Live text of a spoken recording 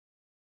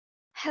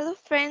Hello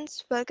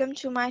friends, welcome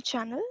to my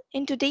channel.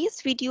 In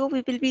today's video,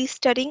 we will be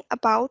studying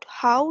about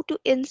how to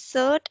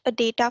insert a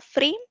data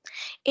frame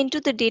into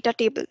the data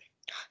table.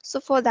 So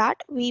for that,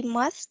 we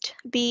must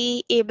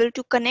be able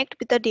to connect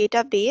with the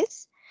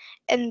database,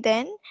 and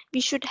then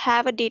we should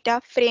have a data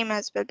frame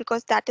as well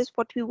because that is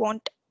what we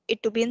want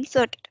it to be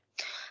inserted.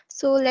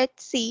 So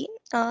let's see,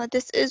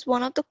 this is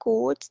one of the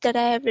codes that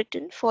I have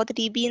written for the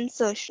DB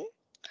insertion.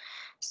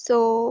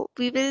 So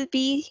we will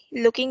be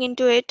looking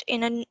into it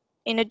in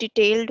a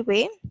detailed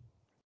way.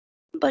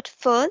 But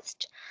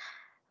first,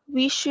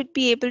 we should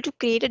be able to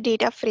create a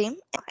data frame,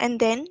 and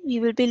then we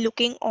will be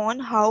looking on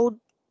how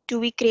do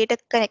we create a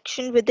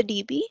connection with the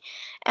DB,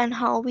 and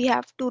how we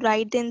have to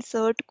write the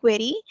insert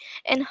query,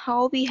 and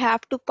how we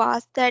have to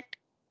pass that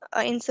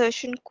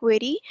insertion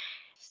query.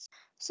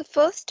 So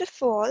first of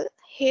all,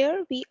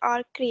 here we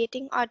are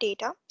creating our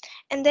data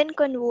and then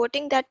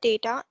converting that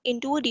data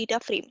into a data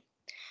frame.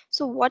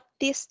 So what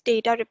this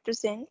data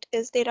represent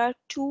is there are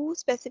two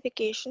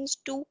specifications,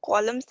 two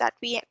columns that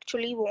we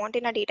actually want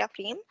in a data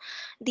frame.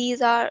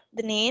 These are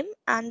the name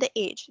and the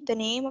age. The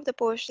name of the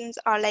persons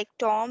are like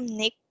Tom,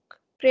 Nick,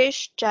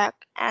 Krish, Jack,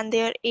 and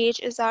their age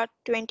is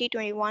 20,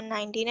 21,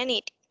 19, and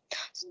 18.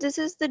 So this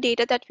is the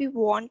data that we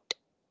want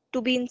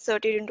to be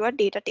inserted into our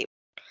data table.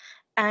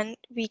 And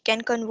we can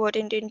convert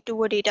it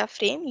into a data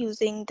frame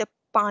using the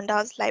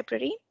pandas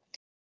library,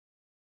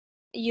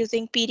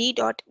 using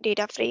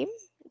pd.dataframe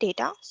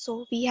data.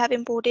 So we have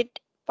imported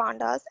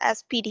pandas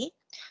as pd.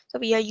 So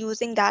we are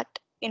using that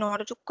in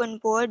order to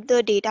convert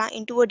the data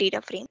into a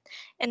data frame.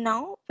 And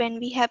now when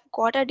we have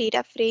got a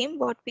data frame,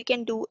 what we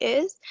can do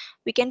is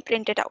we can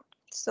print it out.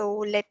 So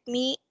let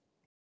me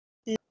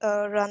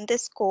run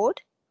this code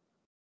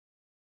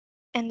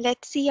and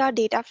let's see our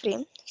data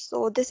frame.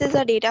 So this is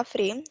a data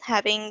frame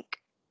having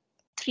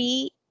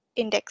 3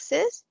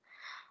 indexes,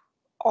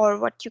 or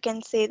what you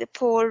can say the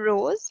 4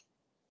 rows,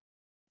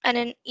 and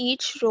in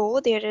each row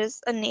there is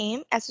a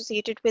name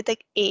associated with the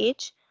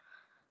age.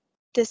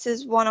 This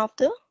is one of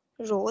the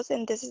rows,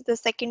 and this is the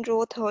second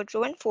row, third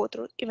row, and fourth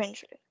row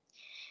eventually.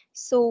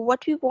 So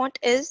what we want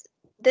is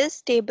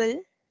this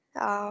table,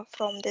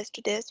 from this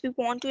to this we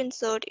want to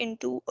insert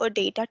into a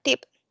data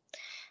table.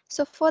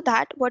 So for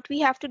that, what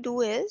we have to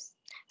do is,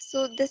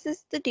 so this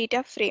is the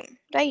data frame,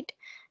 right?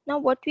 Now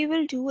what we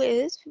will do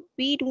is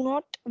we do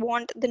not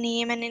want the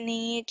name and an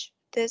age,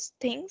 these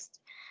things.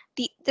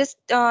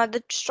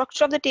 The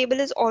structure of the table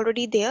is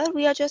already there.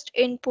 We are just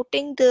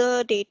inputting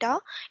the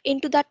data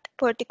into that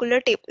particular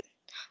table.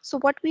 So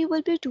what we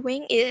will be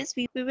doing is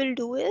we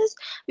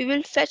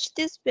will fetch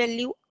this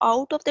value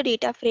out of the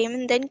data frame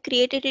and then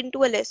create it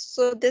into a list.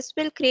 So this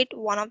will create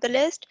one of the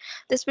list,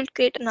 this will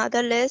create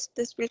another list,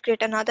 this will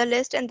create another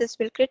list, and this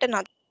will create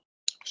another.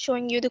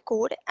 Showing you the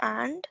code.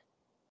 And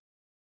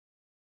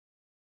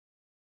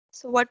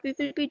so what we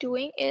will be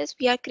doing is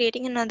we are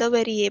creating another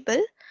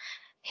variable.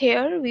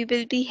 Here we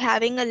will be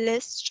having a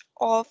list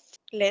of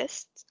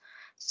lists.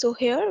 So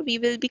here we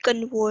will be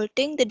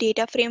converting the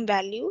data frame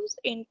values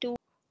into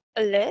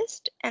a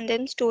list and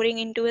then storing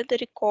into it the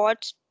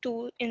records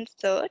to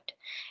insert,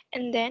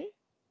 and then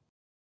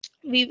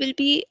we will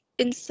be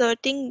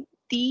inserting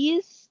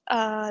these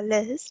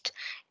list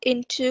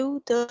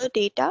into the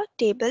data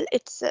table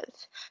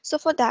itself. So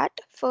for that,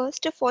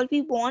 first of all,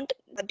 we want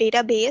a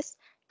database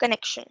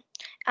connection,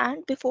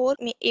 and before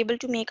able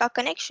to make our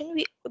connection,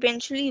 we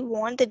eventually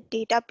want the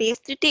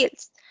database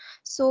details.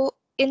 So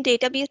in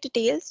database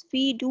details,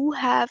 we do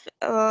have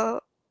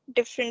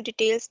different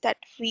details that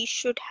we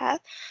should have.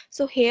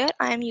 So here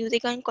I am using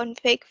a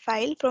config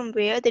file from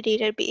where the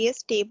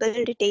database table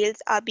details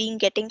are being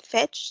getting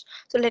fetched.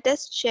 So let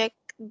us check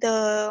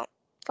the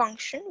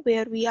function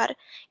where we are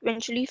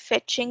eventually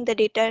fetching the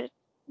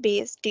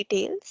database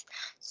details.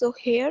 So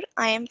here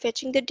I am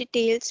fetching the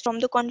details from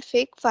the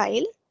config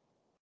file,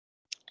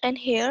 and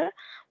here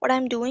what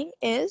I'm doing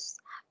is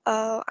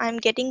I'm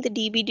getting the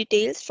DB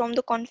details from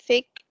the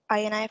config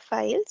ini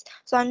files.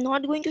 So I'm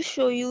not going to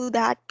show you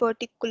that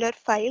particular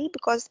file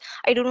because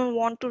I do not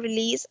want to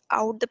release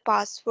out the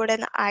password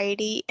and the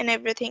ID and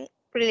everything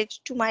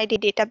related to my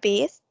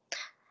database.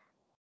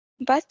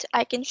 But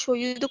I can show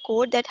you the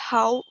code that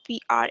how we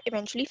are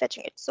eventually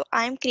fetching it. So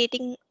I am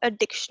creating a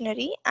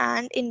dictionary,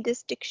 and in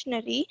this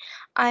dictionary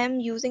I am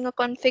using a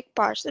config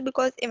parser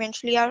because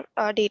eventually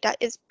our data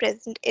is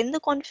present in the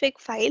config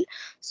file.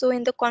 So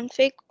in the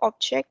config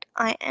object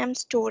I am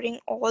storing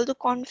all the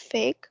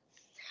config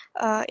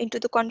into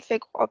the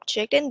config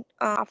object, and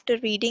after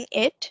reading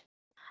it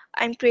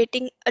I'm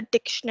creating a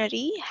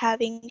dictionary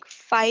having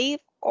 5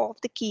 of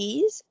the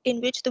keys in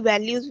which the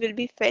values will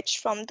be fetched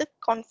from the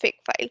config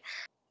file.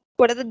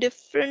 What are the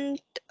different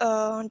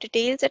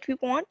details that we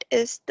want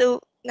is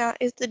the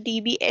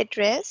DB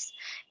address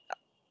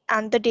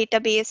and the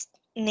database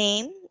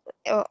name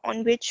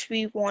on which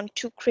we want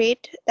to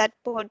create that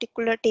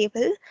particular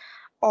table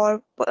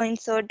or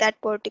insert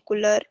that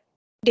particular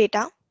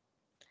data.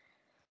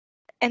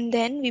 And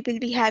then we will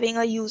be having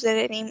a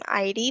username,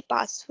 ID,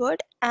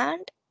 password,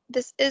 and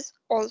this is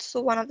also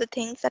one of the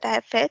things that I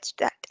have fetched,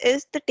 that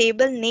is the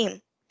table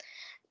name.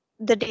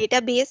 the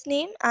database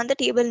name and the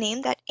table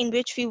name that in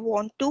which we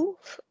want to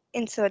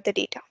insert the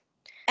data.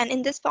 And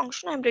in this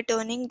function, I'm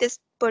returning this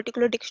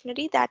particular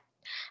dictionary that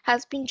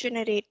has been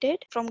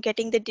generated from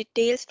getting the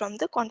details from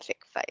the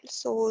config file.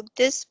 So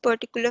this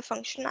particular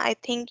function, I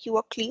think you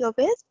are clear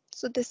with.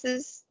 So this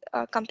is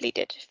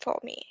completed for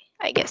me,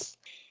 I guess.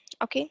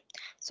 Okay,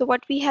 so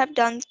what we have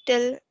done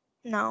till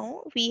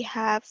now, we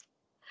have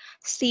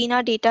seen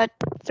our data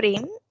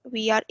frame.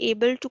 We are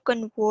able to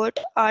convert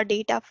our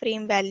data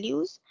frame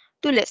values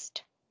to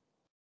list.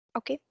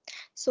 Okay,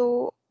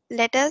 so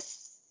let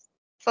us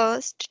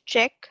first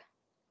check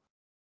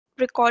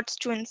records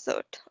to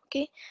insert.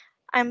 Okay,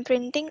 I'm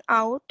printing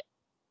out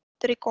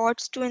the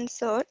records to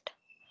insert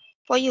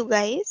for you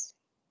guys.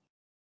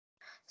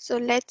 So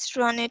let's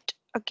run it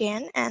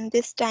again, and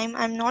this time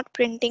I'm not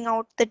printing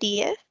out the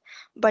df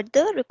but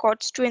the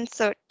records to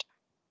insert.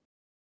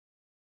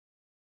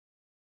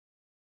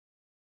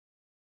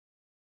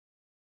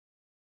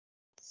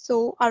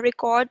 So our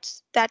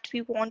records that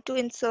we want to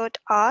insert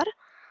are,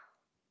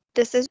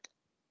 this is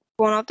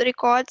one of the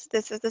records,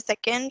 this is the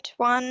second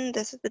one,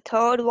 this is the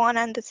third one,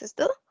 and this is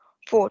the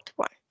fourth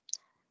one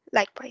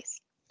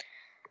likewise.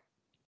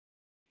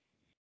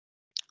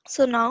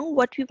 So now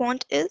what we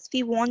want is,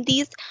 we want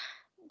these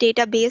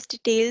database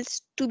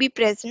details to be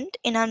present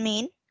in our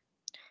main.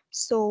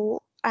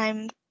 So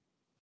I'm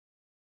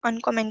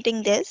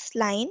uncommenting this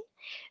line.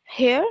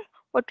 Here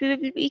what we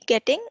will be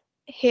getting,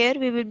 here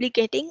we will be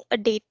getting a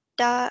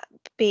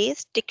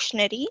database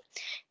dictionary.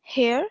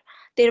 Here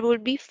there will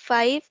be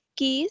 5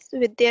 keys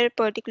with their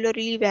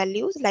particularly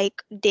values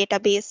like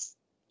database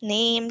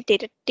name,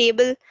 data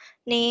table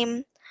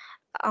name,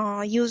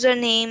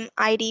 username,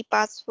 ID,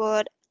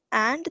 password,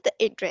 and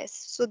the address.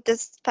 So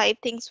this 5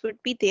 things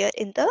would be there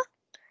in the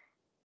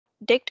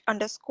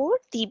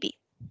dict_db.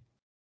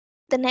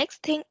 The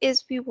next thing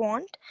is we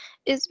want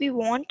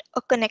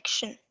a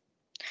connection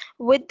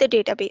with the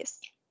database.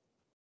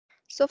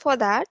 So for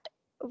that,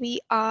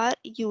 we are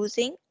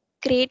using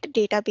create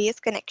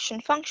database connection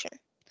function.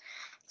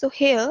 So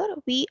here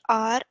we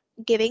are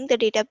giving the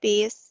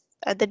database,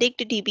 the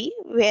dict_db,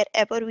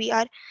 wherever we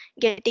are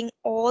getting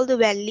all the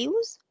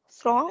values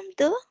from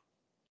the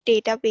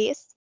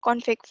database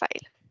config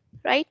file,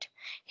 right?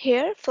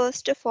 Here,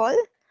 first of all,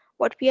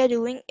 what we are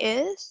doing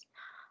is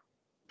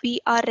we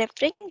are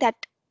referring that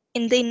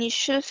in the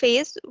initial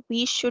phase,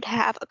 we should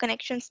have a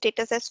connection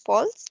status as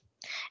false.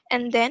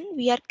 And then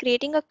we are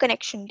creating a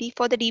connection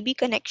for the DB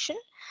connection.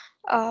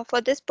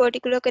 For this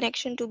particular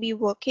connection to be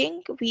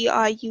working, we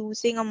are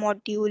using a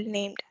module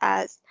named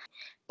as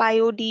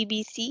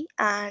pyodbc,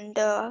 and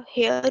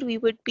here we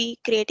would be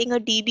creating a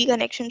DB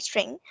connection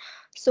string.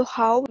 So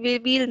how we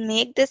will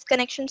make this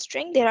connection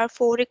string? There are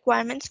 4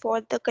 requirements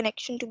for the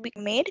connection to be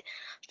made.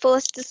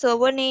 First, the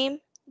server name,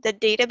 the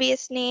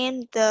database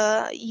name,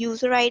 the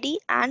user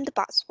ID, and the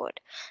password.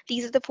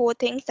 These are the 4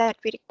 things that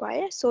we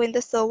require. So in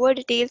the server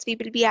details, we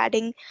will be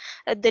adding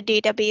the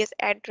database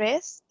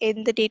address.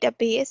 In the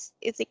database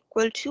is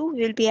equal to,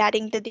 we will be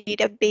adding the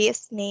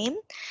database name.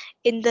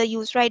 In the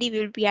user ID, we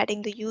will be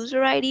adding the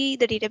user ID,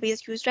 the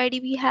database user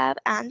ID we have,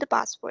 and the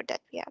password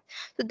that we have.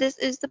 So this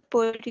is the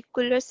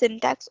particular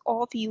syntax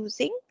of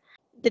using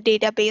the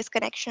database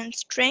connection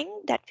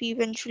string that we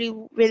eventually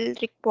will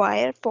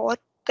require for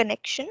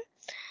connection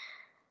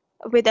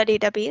with a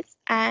database.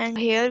 And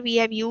here we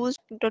have used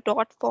the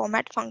dot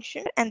format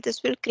function, and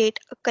this will create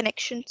a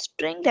connection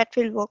string that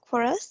will work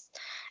for us.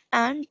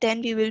 And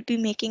then we will be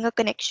making a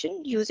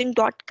connection using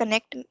dot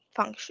connect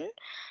function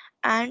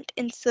and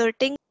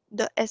inserting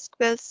the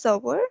SQL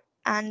server,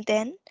 and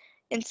then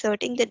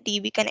inserting the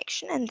DB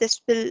connection, and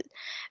this will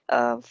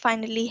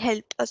finally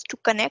help us to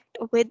connect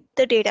with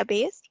the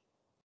database.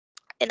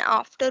 And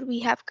after we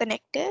have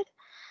connected,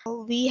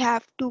 we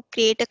have to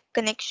create a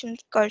connection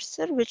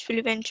cursor which will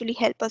eventually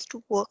help us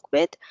to work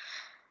with.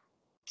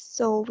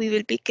 So we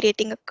will be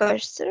creating a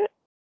cursor,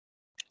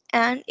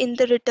 and in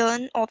the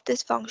return of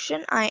this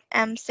function, I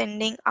am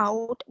sending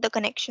out the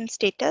connection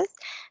status,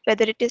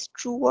 whether it is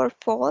true or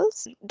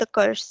false, the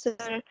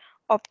cursor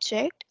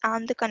object,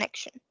 and the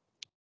connection.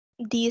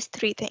 These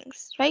 3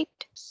 things, right?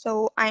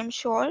 So I'm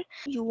sure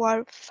you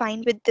are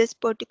fine with this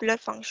particular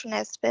function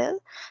as well.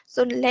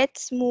 So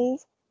let's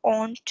move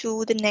on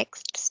to the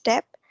next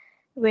step,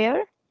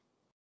 where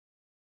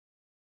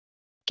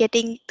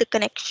getting the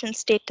connection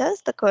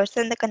status, the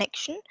cursor and the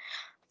connection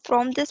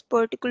from this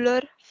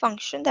particular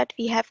function that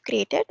we have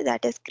created,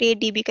 that is create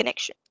DB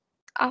connection.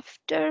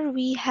 After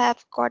we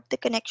have got the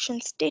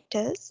connection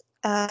status,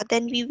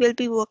 then we will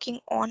be working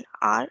on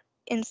our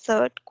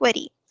insert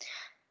query.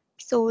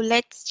 So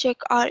let's check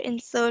our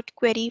insert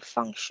query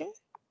function.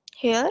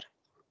 Here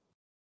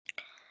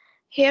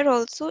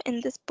also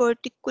in this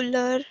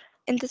particular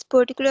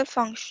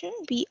function,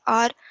 we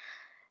are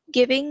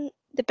giving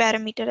the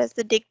parameter as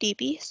the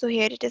dict_db. So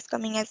here it is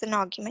coming as an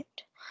argument.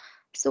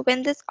 So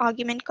when this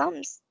argument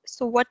comes,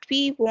 so what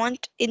we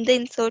want in the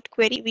insert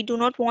query, we do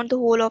not want the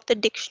whole of the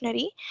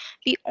dictionary.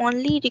 We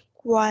only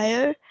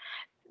require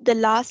the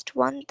last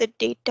one, the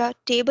data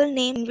table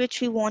name in which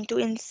we want to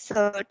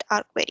insert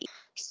our query.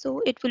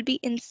 So it will be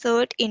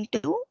insert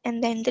into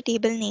and then the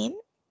table name.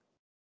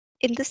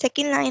 In the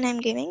second line I'm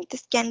giving,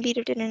 this can be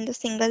written in the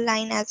single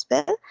line as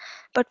well,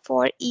 but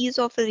for ease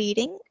of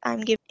reading,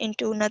 I'm giving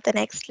into the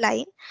next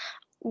line.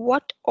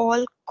 What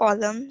all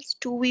columns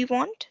do we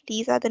want?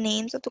 These are the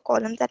names of the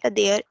columns that are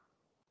there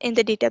in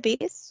the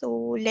database. So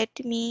let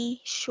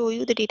me show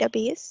you the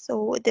database.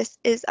 So this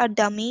is a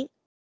dummy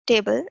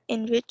table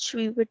in which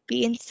we would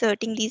be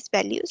inserting these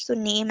values. So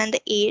name and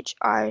the age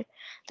are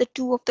the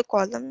two of the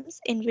columns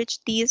in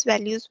which these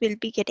values will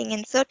be getting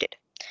inserted.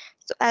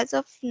 So as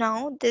of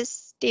now,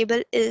 this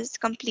table is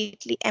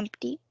completely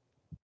empty.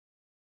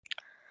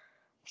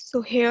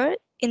 So here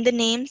in the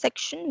name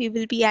section, we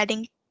will be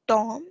adding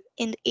Tom.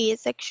 In the age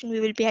section, we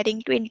will be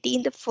adding 20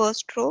 in the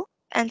first row.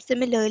 And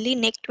similarly,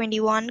 Nick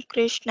 21,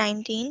 Krish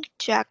 19,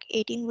 Jack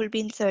 18 will be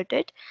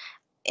inserted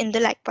in the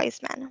likewise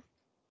manner.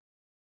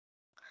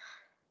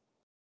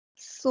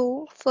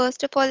 So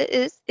first of all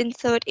is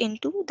insert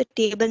into the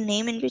table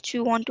name in which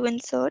you want to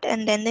insert,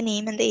 and then the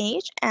name and the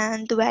age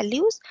and the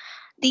values.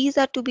 These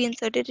are to be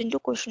inserted into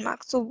question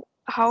marks. So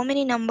how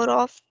many number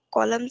of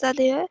columns are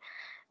there?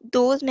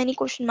 Those many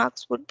question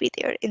marks would be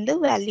there in the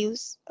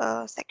values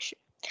section.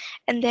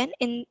 And then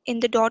in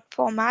the dot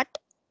format,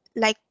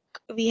 like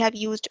we have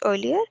used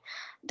earlier,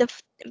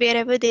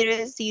 wherever there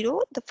is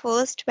 0, the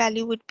first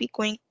value would be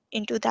going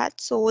into that.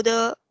 So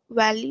the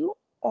value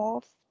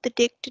of the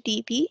dict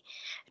db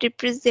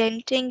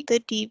representing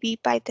the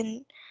db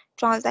python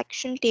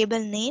transaction table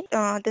name,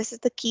 this is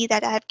the key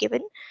that I have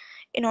given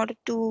in order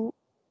to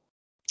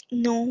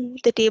know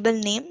the table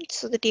name.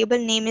 So the table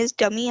name is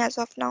dummy as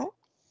of now.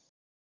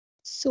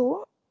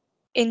 So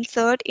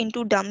insert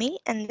into dummy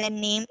and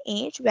then name,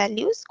 age,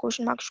 values,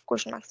 question mark,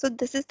 question mark. So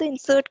this is the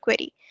insert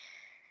query.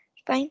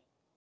 Fine.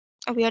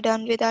 We are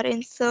done with our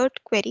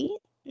insert query.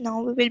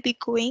 Now we will be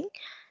going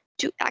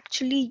to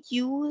actually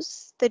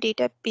use the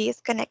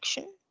database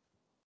connection.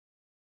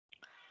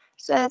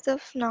 So as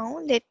of now,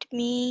 let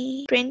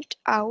me print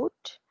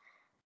out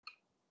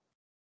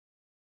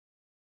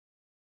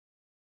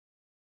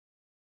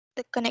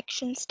the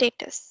connection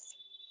status.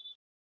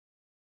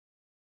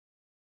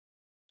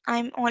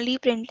 I'm only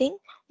printing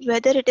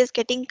whether it is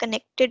getting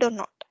connected or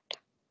not.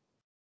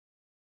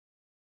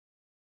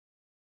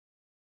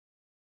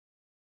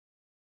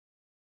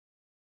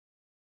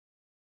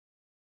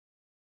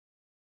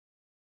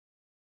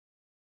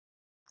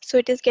 So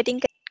it is getting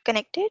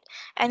connected,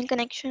 and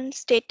connection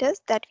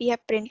status that we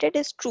have printed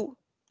is true,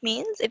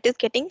 means it is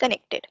getting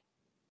connected.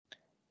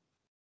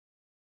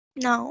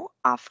 Now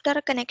after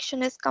a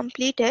connection is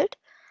completed,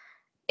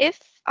 if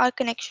our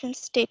connection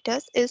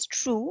status is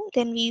true,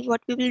 then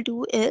what we will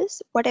do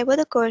is whatever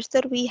the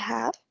cursor we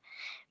have,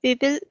 we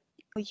will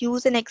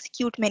use an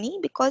execute many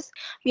because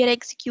we are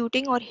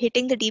executing or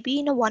hitting the DB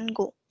in a one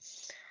go.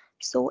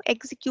 So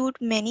execute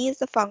many is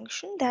the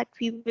function that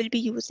we will be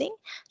using.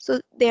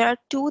 So there are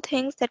two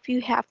things that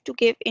we have to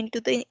give into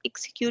the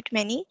execute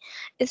many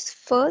is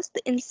first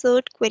the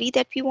insert query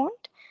that we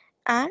want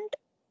and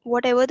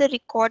whatever the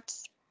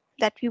records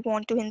that we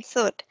want to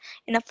insert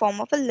in a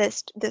form of a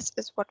list. This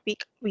is what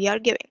we are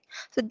giving.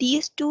 So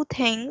these two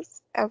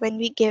things, when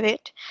we give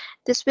it,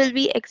 this will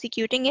be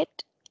executing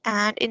it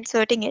and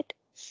inserting it.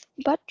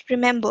 But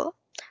remember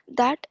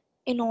that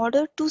in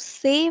order to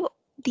save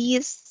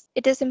these,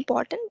 it is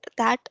important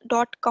that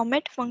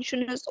 .commit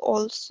function is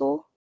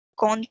also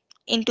gone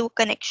into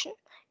connection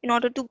in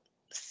order to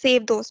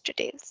save those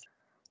details.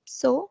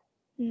 So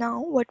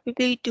now what we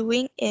will be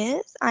doing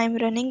is I'm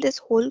running this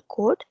whole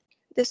code.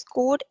 This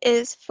code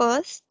is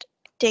first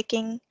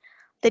taking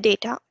the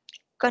data,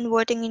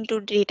 converting into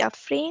data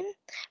frame,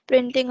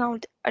 printing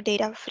out a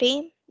data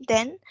frame,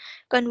 then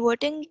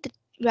converting the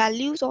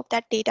values of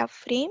that data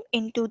frame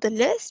into the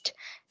list,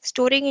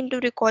 storing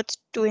into records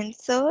to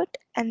insert,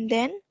 and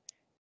then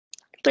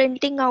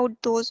printing out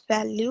those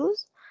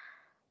values.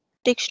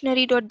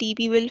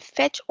 Dictionary.db will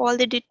fetch all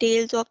the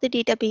details of the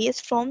database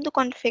from the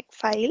config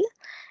file,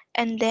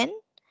 and then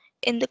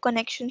in the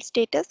connection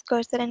status,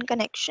 cursor and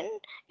connection,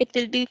 it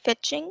will be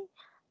fetching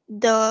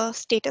the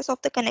status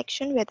of the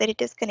connection, whether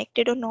it is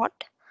connected or not,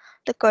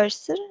 the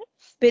cursor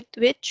with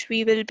which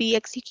we will be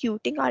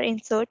executing our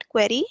insert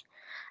query,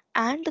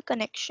 and the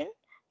connection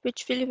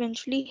which will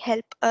eventually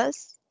help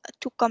us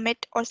to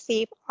commit or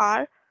save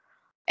our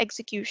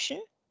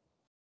execution.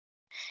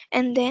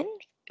 And then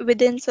with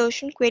the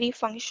insertion query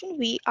function,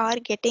 we are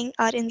getting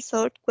our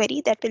insert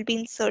query that will be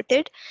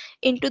inserted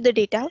into the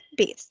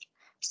database.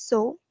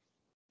 So,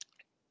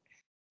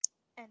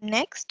 and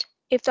next,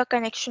 if the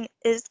connection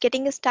is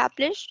getting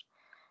established,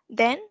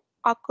 then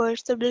our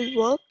cursor will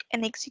work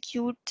and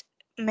execute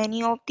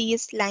many of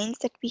these lines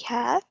that we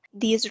have,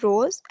 these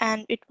rows,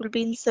 and it will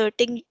be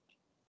inserting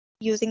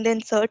using the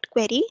insert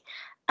query,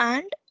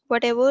 and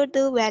whatever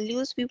the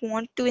values we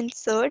want to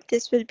insert,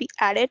 this will be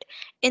added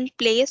in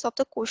place of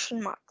the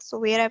question mark. So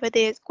wherever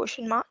there is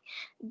question mark,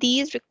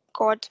 these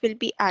records will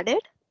be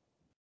added,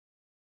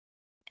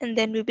 and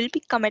then we will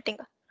be committing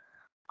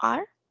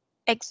our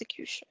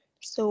execution.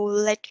 So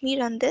let me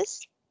run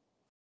this.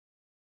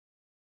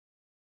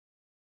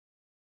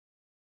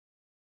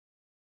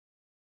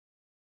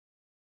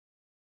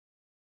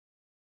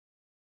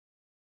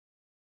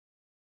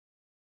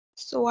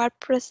 So our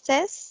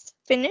process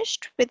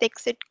finished with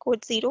exit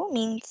code 0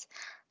 means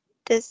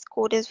this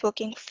code is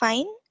working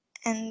fine.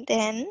 And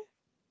then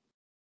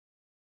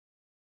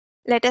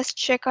let us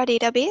check our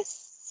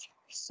database.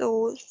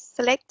 So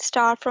select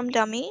star from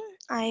dummy.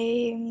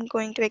 I'm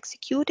going to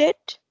execute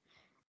it.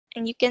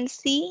 And you can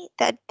see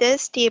that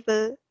this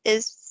table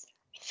is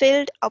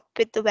filled up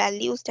with the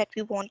values that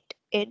we want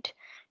it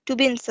to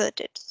be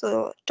inserted.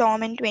 So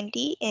Tom and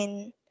 20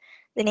 in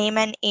the name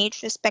and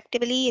age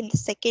respectively. In the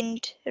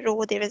second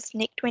row, there is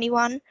Nick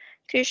 21,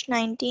 Krish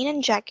 19,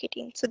 and Jack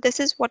 18. So this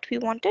is what we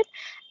wanted,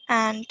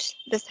 and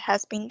this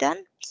has been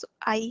done. So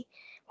I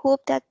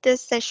hope that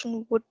this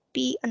session would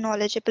be a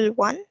knowledgeable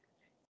one.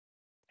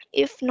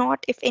 If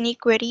not, if any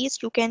queries,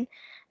 you can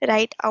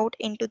write out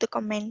into the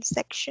comment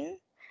section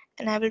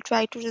and I will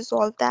try to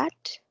resolve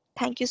that.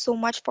 Thank you so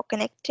much for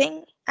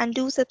connecting, and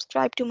do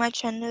subscribe to my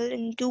channel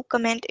and do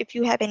comment if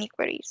you have any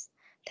queries.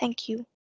 Thank you.